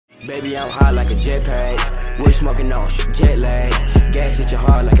Baby, I'm high like a jetpack. We're smoking on jet lag. Gas hit your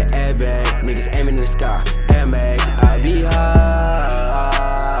heart like an airbag. Niggas aiming in the sky. Air Max. I be high.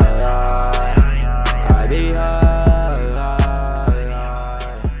 I be high.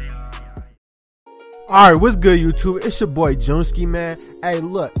 Alright, what's good, YouTube? It's your boy Juneskiii, man. Hey,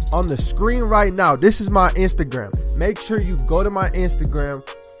 look, on the screen right now, this is my Instagram. Make sure you go to my Instagram,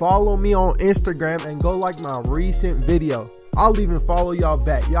 follow me on Instagram, and go like my recent video. I'll even follow y'all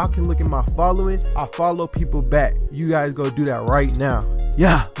back. Y'all can look at my following. I follow people back. You guys go do that right now.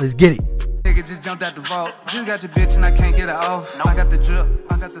 Yeah, let's get it. Nigga just jumped out the vault. You got your bitch and I can't get her off. I got the drip,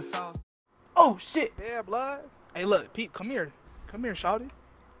 I got the sauce. Oh, shit. Yeah, blood. Hey, look, Pete, come here. Come here, shawty.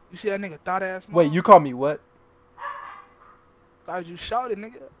 You see that nigga thought ass mom? Wait, you call me what? Thought you shouted,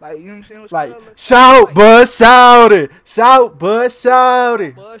 nigga. Like, you know what I'm saying? What's Like, good? shout, Like, bud, shout it. Shout, bud, shout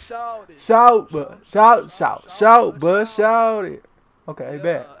it. bud, shouted. Shout, bud, shout, bud, shout it. Okay,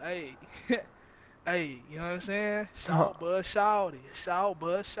 bet. Hey, hey, you know what I'm saying? Shout, bud, shouted. Shout,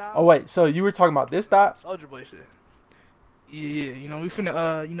 bud, shouted. Oh, wait, so you were talking about this Thot? Soldier boy shit. Yeah, you know, we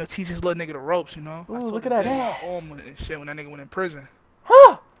finna, teach this little nigga the ropes, you know? Ooh, I told look him at that about ass. Alma and shit when that nigga went in prison.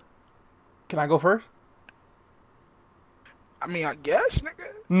 Huh? Can I go first? I mean, I guess, nigga.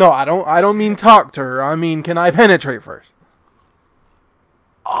 No, I don't mean talk to her. I mean, can I penetrate first?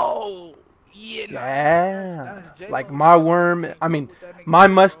 Oh, yeah. Nah, Yeah. that's J-Lo. Like my worm, I mean, my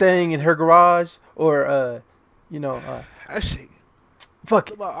Mustang in her garage, or, That shit. fuck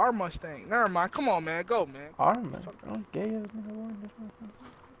What it. about our Mustang? Never mind. Come on, man. Go, man. Arm, I'm gay.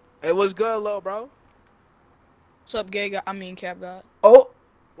 Hey, what's good, little bro? What's up, gay guy? I mean, cap god. Oh,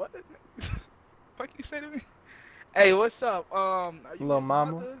 What? Fuck you say to me? Hey, what's up? Are you Little my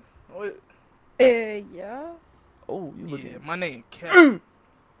mama? mother? What? Yeah. oh, you Yeah, looking my name Cap.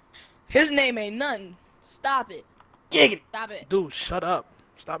 His name ain't nothing. Stop it. giggity. Stop it. Dude, shut up.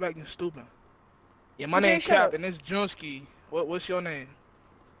 Stop acting stupid. Yeah, my Okay, name shut Cap, up. and it's Juneskiii. What's your name?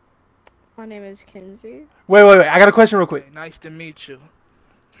 My name is Kinsey. Wait. I got a question real quick. Hey, nice to meet you.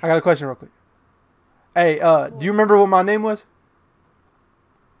 Hey, do you remember what my name was?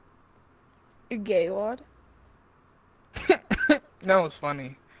 You gay wad. That was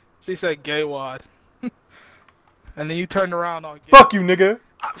funny. She said gay wad. And then you turned around all gay. Fuck you, nigga.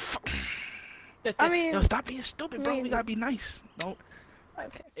 I mean, Yo, stop being stupid, bro. We gotta be nice. Don't.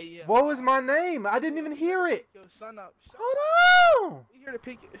 okay. Hey, yeah. What was my name? I didn't even hear it. Yo, son up. Hold on. We here to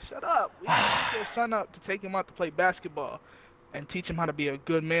pick. Shut up. We here to pick your son up to take him out to play basketball, and teach him how to be a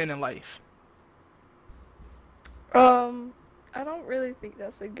good man in life. I don't really think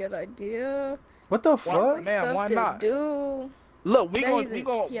that's a good idea. What the Why- fuck? Man, Stuff why to not? Do. Look, we That going he's we a-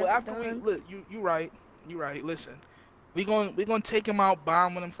 going he well, hasn't after we done. look. You right. Listen, we gonna take him out,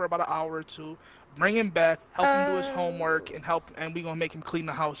 bond with him for about an hour or two, bring him back, help him do his homework, and we gonna make him clean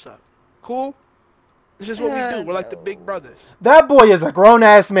the house up. Cool. This is what we do. We're like the big brothers. That boy is a grown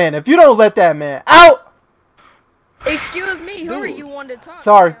ass man. If you don't let that man out, Excuse me. Who are Dude. you wanting to talk?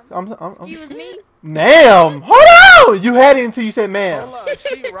 sorry. Ma'am? I'm Excuse me. ma'am. Hold on. You had it until you said Hold ma'am. up,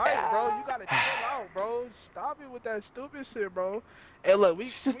 she right, bro. You gotta chill out, bro. Stop it with that stupid shit, bro. Hey, look,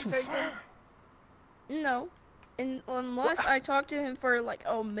 She's just too take far. No. Unless I talk to him for like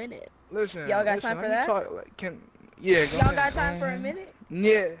a minute. Listen, Y'all got listen, time for let me that? talk, like, yeah, go Y'all ahead. got time for a minute?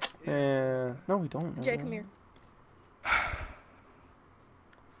 Yeah. Yeah. No, we don't. Jay, come here.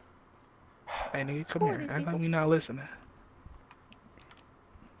 Hey, nigga, come Who are here. these Act like people? we not listening.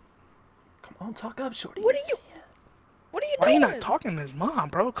 Come on, talk up, shorty. What are you Why doing? you not talking to his mom,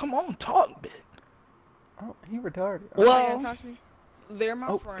 bro? Come on, talk, bitch. Oh, he retarded. Why you Well, gotta talk to me? They're my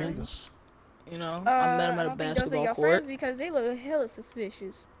Oh, here you go. friends. You know, I met them I at a don't think those are basketball your court. friends because they look hella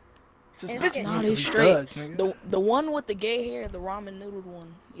suspicious. It's just And not look at Nah, you. they straight. Nigga. The one with the gay hair, the ramen noodled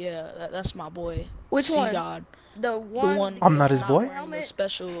one. Yeah, that's my boy. Which Sea one? God. The one. I'm not that's his boy. wearing the Helmet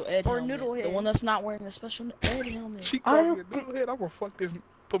special ed or helmet. noodle The head? one that's not wearing the special ed helmet. She called me a noodle head. I'm gonna fuck this.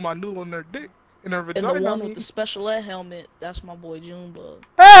 Put my noodle in her dick, in her And vagina. the I one mean. with the special ed helmet, that's my boy Junebug.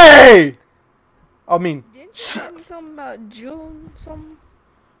 Hey! I mean, Didn't you tell me something about June? Some.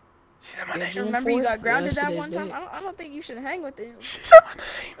 she said my Yeah, name. June Remember you 4th? got grounded Yeah, that one yesterday's time? date. I don't think you should hang with him. She said my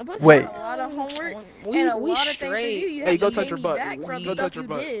name. Plus, Wait. you got a lot of homework We and a lot of things to do. straight. You Hey, have go to touch pay her me butt. back from Go stuff touch her you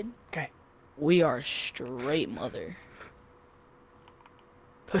butt. did. We are straight, mother.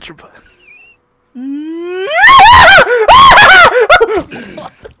 Touch your butt.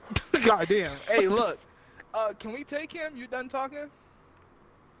 God damn. Hey, look. Can we take him? You done talking?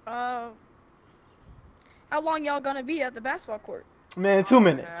 How long y'all gonna be at the basketball court? Man, 2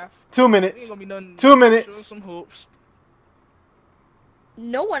 minutes. Half. 2 We minutes. ain't gonna be done 2 minutes. shooting some hoops.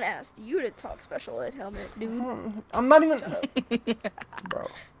 No one asked you to talk special ed helmet, dude. I'm not even. Bro.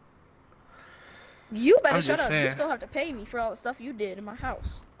 You better I'm shut just up. You saying. still have to pay me for all the stuff you did in my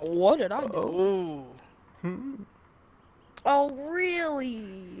house. What did I do? Ooh. Oh,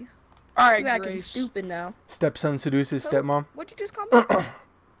 really? All right, You acting Grace. stupid now. Stepson seduces stepmom. What'd you just call me?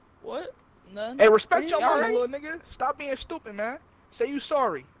 What? None. Hey, respect your All mama, right. little nigga. Stop being stupid, man. Say you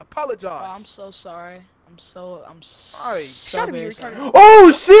sorry. Oh, Apologize. I'm so sorry. I'm so Alright, so Shut up, very you sorry. retarded.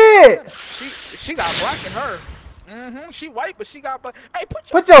 Oh shit! She got black in her. She white, but she got black. Hey,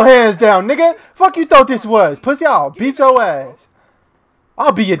 Put your hands down, nigga. Fuck you thought this was, pussy. I'll beat your ass.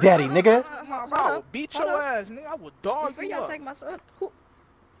 I'll be your daddy, nigga. I will beat your ass, nigga. I will dog Before you y'all up. take my son.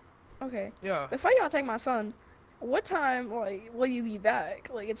 Okay. Yeah. Before y'all take my son, what time will you be back?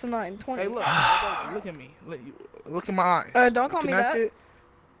 Like it's 9:20. Hey, look at me. Look in my eyes. Don't call me that. Connected?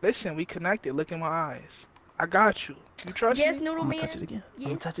 Listen, we connected. Look in my eyes. I got you. You trust Yes, me? Noodle I'm Man. gonna touch it again. I'm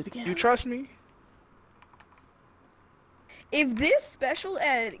gonna touch it again. You trust me? If this special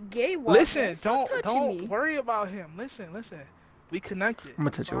ed gay walks Listen, in, stop touching don't me. worry about him. Listen. We connected. I'm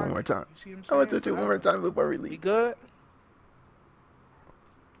gonna touch it one more time. You see what I'm I'm gonna saying? touch it one more time before we We leave. good?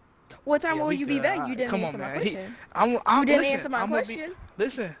 What time Yeah, will we you be good. back? You Alright, didn't come answer on, my man. question. You didn't answer my question?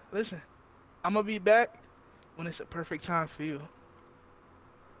 Listen. I'm gonna be back when it's a perfect time for you.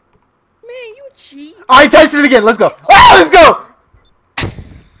 Man, you cheat. I touched it again. Let's go. Oh, let's go.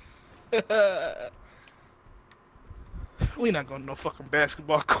 We not going to no fucking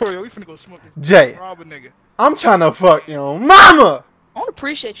basketball court. We finna go smoking. Jay, Rob a nigga. I'm trying to fuck your mama. I don't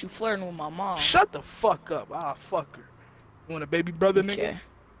appreciate you flirting with my mom. Shut the fuck up. I'll fuck her. You want a baby brother, nigga? Okay.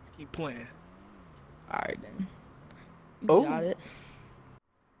 Keep playing. Alright then. You Oh. got it.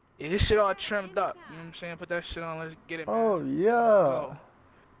 Yeah, this shit all trimmed up. You know what I'm saying? Put that shit on. Let's get it, man. Oh yeah. Go.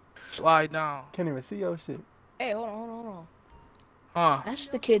 Slide down. Can't even see your shit. Hey, hold on. Huh? That's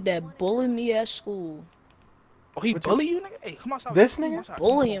the kid that bullied me at school. Oh, he What bully you, nigga? Hey, come outside. This Come nigga? outside.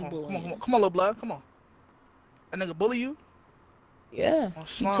 Bullying. Come on, little blood. Come on. That nigga bully you? Yeah. Oh,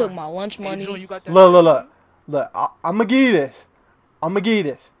 He slime. took my lunch Hey, money. June, you got that Look. I'm gonna give you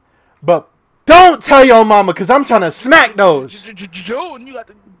this. But don't tell your mama, cause I'm trying to smack those. June, you got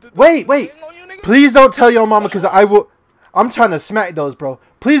the Wait. thing on you, nigga? Please don't tell your mama, cause I will. I'm trying to smack those, bro.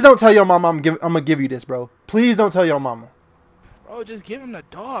 Please don't tell your mama I'm gonna give you this, bro. Please don't tell your mama. Bro, just give him the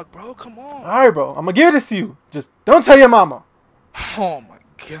dog, bro. Come on. All right, bro. I'm gonna give this to you. Just don't tell your mama. Oh my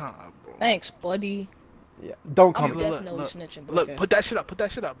god, bro. Thanks, buddy. Yeah. Don't I'm come. definitely snitching. But Look, okay. put that shit up,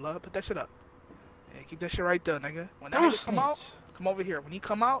 blood. Put that shit up. Yeah, keep that shit right there, nigga. When that Don't nigga come out, snitch. come over here. When he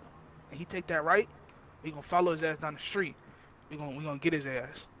come out and he take that right, we gonna follow his ass down the street. We gonna get his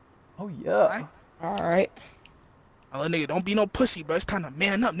ass. Oh yeah. Alright. Now, little nigga, don't be no pussy, bro. It's time to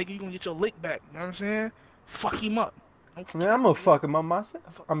man up, nigga. You gonna get your lick back. You know what I'm saying? Fuck him up. Man, I'm gonna fuck him up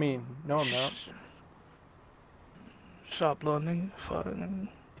myself. I mean, no, I'm not. Shut up, little nigga. Fuck, nigga.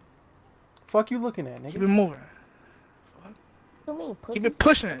 Fuck you looking at, Keep nigga. it moving. What you mean, pussy? Keep it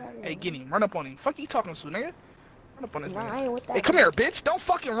pushing. Hey, get him. Run up on him. Fuck you talking to, nigga. Run up on this Nah, I nigga. ain't with that. Hey, come here, bitch. Don't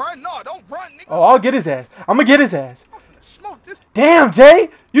fucking run. No, don't run, nigga. Oh, I'll get his ass. I'm gonna get his ass. I'm finna smoke this. Damn, Jay,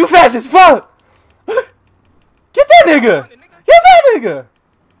 you fast as fuck. Get that nigga. Nigga. Get that nigga.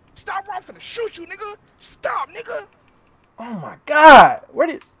 Stop, or I'm finna shoot you, nigga. Stop, nigga. Oh my God. Where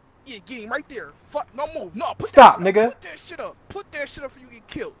did? Yeah, get him right there. Fuck, no move. No, put Stop, that shit nigga. Up. Put that shit up. Put that shit up before you get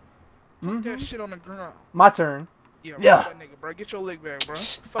killed. Put that shit on the ground. My turn. Yeah, Yeah. That nigga, bro. Get your leg back, bro.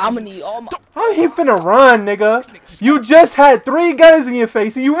 I'm gonna need all my. How he finna run, nigga? You just had 3 guns in your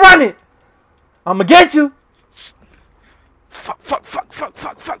face and you running. I'ma get you.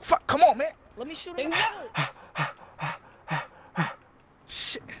 Fuck. Come on, man. Let me shoot him.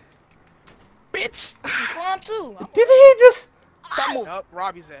 Shit. Bitch. Climb too. Did he just? Stop moving. Up,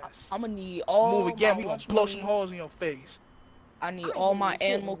 rob his ass. I'm gonna need all. Move again. my We gonna lunch blow money. some holes in your face. I need all my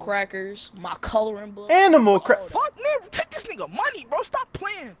animal crackers, my coloring book. Animal crap. Fuck, man. Take this nigga money, bro. Stop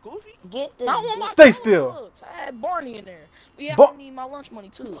playing, Goofy. Get the. I want my Stay coloring still. books. I had Barney in there. But yeah, Ba- I need my lunch money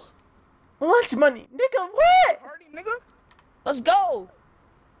too. Lunch money, nigga. What? Party, nigga. Let's go.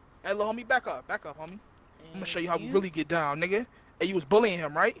 Hey, little homie, back up, homie. I'm gonna show you how we And really get down, nigga. Hey, you was bullying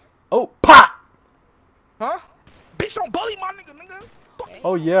him, right? Oh, pop. Huh? Bitch, don't bully my nigga. Fuck,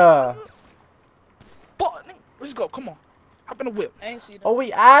 Oh yeah. fuck, nigga. Let's go. Come on. Hop in the whip. I ain't see that. Oh, we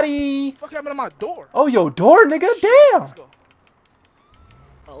outie. Fuck happened to my door? Oh, your door, nigga. Damn. Let's go.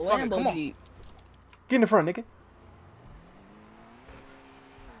 A Fuck it, come Lambo on. Jeep. Get in the front, nigga.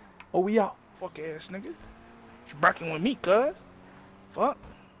 Oh, we out. Fuck ass nigga. You bracking with me, cuz. Fuck.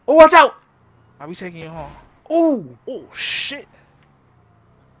 Oh, watch out. I be taking you home. Oh. Oh shit.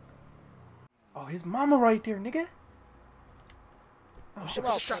 Oh, his mama right there, nigga. Oh shit.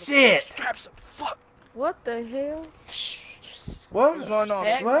 Straps up. Fuck. What the hell? What's What? going on?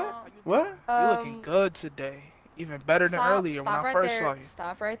 Heck What? no. What? You looking good today. Even better than earlier when I first saw you.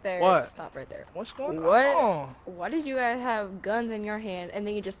 Stop right there. What? Stop right there. What's going What? on? Why did you guys have guns in your hand and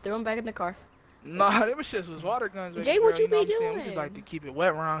then you just threw them back in the car? Nah, them shits was water guns. Jay, what you be know what I'm saying? doing? We just like to keep it wet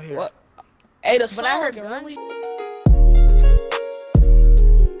around here. What? Hey, the But I heard song, guns. really?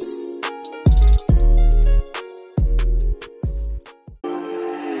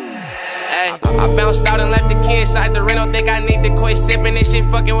 I bounced out and left the kid inside the rental. Think I need to quit sipping this shit,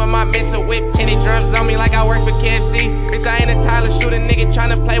 fucking with my mental whip. Tinted drums on me like I work for KFC. Bitch, I ain't a Tyler shooter nigga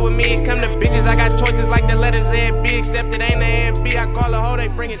tryna play with me. It come to bitches, I got choices like the letters A and B, except it ain't the A and B. I call a hoe, they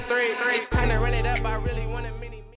bring it 3. It's time to run it up.